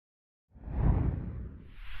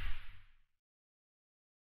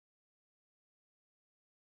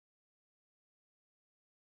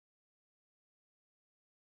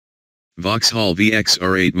Vauxhall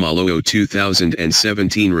VXR8 Maloo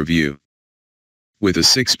 2017 review. With a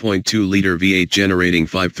 6.2-liter V8 generating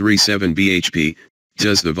 537 bhp,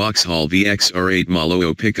 does the Vauxhall VXR8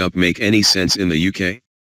 Maloo pickup make any sense in the UK?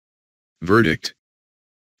 Verdict: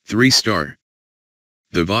 3 star.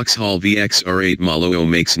 The Vauxhall VXR8 Maloo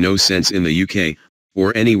makes no sense in the UK,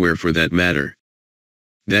 or anywhere for that matter.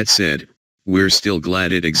 That said, we're still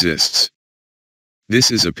glad it exists.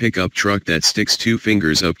 This is a pickup truck that sticks 2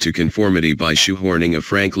 fingers up to conformity by shoehorning a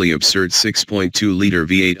frankly absurd 6.2-liter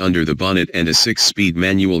V8 under the bonnet and a 6-speed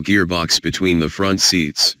manual gearbox between the front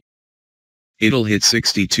seats. It'll hit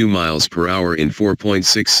 62 miles per hour in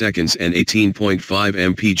 4.6 seconds, and 18.5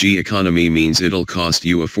 mpg economy means it'll cost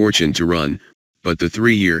you a fortune to run, but the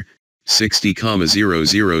 3-year,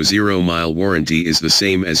 60,000 mile warranty is the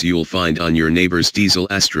same as you'll find on your neighbor's diesel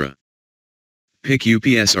Astra.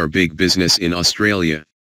 Pickups are big business in Australia.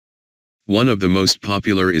 One of the most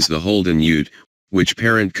popular is the Holden Ute, which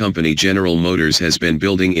parent company General Motors has been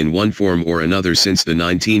building in one form or another since the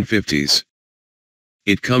 1950s.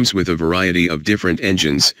 It comes with a variety of different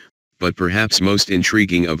engines, but perhaps most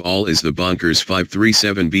intriguing of all is the bonkers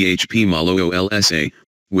 537 bhp Maloo LSA,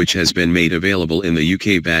 which has been made available in the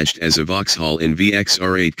UK badged as a Vauxhall in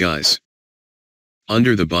VXR8 guise.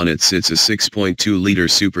 Under the bonnet sits a 6.2-liter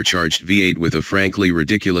supercharged V8 with a frankly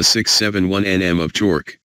ridiculous 671 Nm of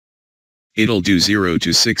torque. It'll do 0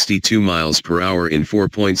 to 62 miles per hour in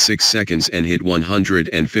 4.6 seconds and hit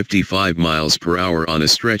 155 miles per hour on a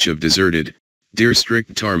stretch of deserted,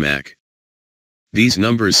 deer-strict tarmac. These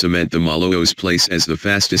numbers cement the Maloo's place as the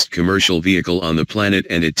fastest commercial vehicle on the planet,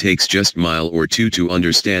 and it takes just a mile or two to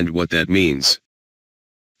understand what that means.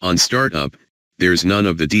 On startup, there's none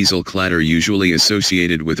of the diesel clatter usually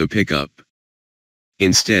associated with a pickup.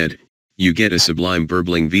 Instead, you get a sublime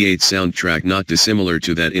burbling V8 soundtrack not dissimilar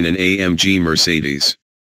to that in an AMG Mercedes.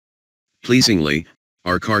 Pleasingly,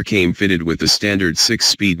 our car came fitted with the standard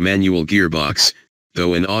 6-speed manual gearbox,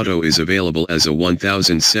 though an auto is available as a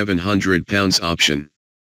 1,700 pounds option.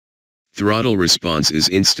 Throttle response is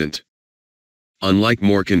instant. Unlike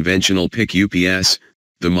more conventional pickups,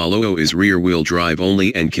 the Maloo is rear-wheel drive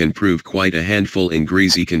only and can prove quite a handful in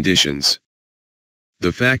greasy conditions.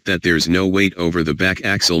 The fact that there's no weight over the back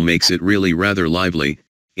axle makes it really rather lively,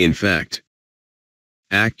 in fact.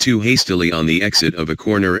 Act too hastily on the exit of a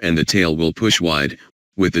corner and the tail will push wide,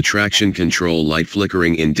 with the traction control light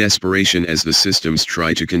flickering in desperation as the systems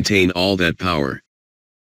try to contain all that power.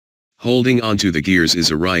 Holding onto the gears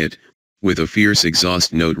is a riot, with a fierce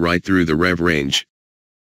exhaust note right through the rev range.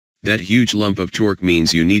 That huge lump of torque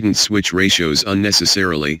means you needn't switch ratios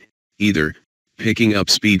unnecessarily, either, picking up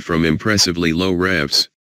speed from impressively low revs.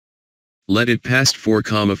 Let it past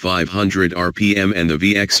 4,500 RPM and the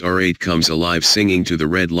VXR8 comes alive singing to the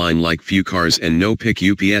red line like few cars and no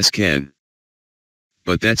pickups can.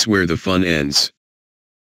 But that's where the fun ends.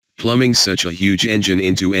 Plumbing such a huge engine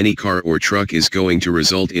into any car or truck is going to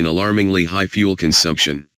result in alarmingly high fuel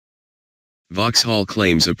consumption. Vauxhall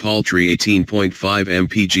claims a paltry 18.5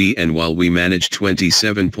 mpg, and while we managed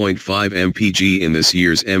 27.5 mpg in this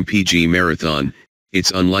year's MPG marathon,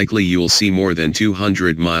 it's unlikely you'll see more than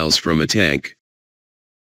 200 miles from a tank.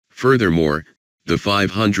 Furthermore, the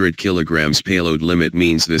 500 kilograms payload limit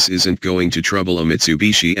means this isn't going to trouble a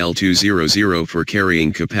Mitsubishi L200 for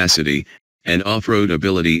carrying capacity, and off-road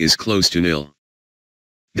ability is close to nil.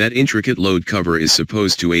 That intricate load cover is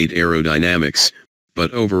supposed to aid aerodynamics,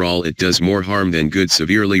 but overall it does more harm than good,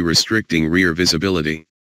 severely restricting rear visibility.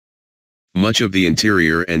 Much of the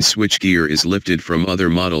interior and switchgear is lifted from other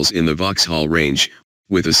models in the Vauxhall range,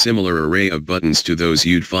 with a similar array of buttons to those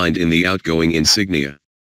you'd find in the outgoing Insignia.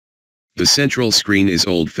 The central screen is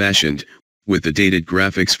old-fashioned, with the dated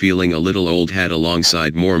graphics feeling a little old hat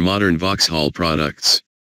alongside more modern Vauxhall products.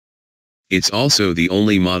 It's also the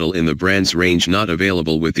only model in the brand's range not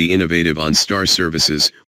available with the innovative OnStar services,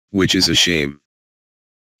 which is a shame.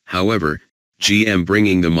 However, GM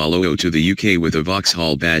bringing the Maloo to the UK with a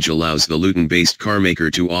Vauxhall badge allows the Luton-based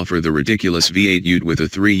carmaker to offer the ridiculous V8 Ute with a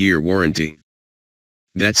 3-year warranty.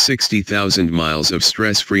 That's 60,000 miles of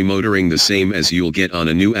stress-free motoring, the same as you'll get on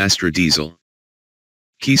a new Astra diesel.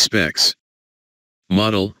 Key specs.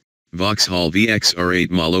 Model, Vauxhall VXR8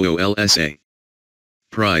 Maloo LSA.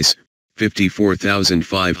 Price,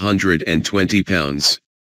 £54,520.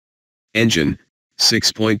 Engine,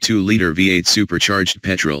 6.2-liter V8 supercharged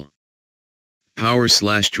petrol.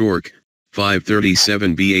 Power/torque,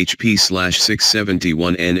 537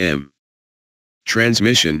 bhp/671 Nm.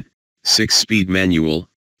 Transmission, 6-speed manual,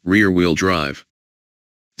 rear-wheel drive.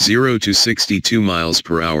 0 to 62 miles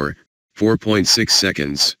per hour, 4.6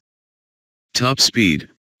 seconds. Top speed,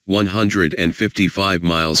 155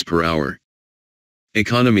 miles per hour.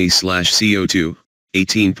 Economy/CO2,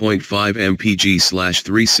 18.5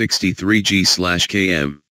 mpg/363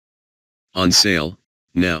 g/km. On sale,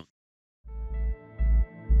 now.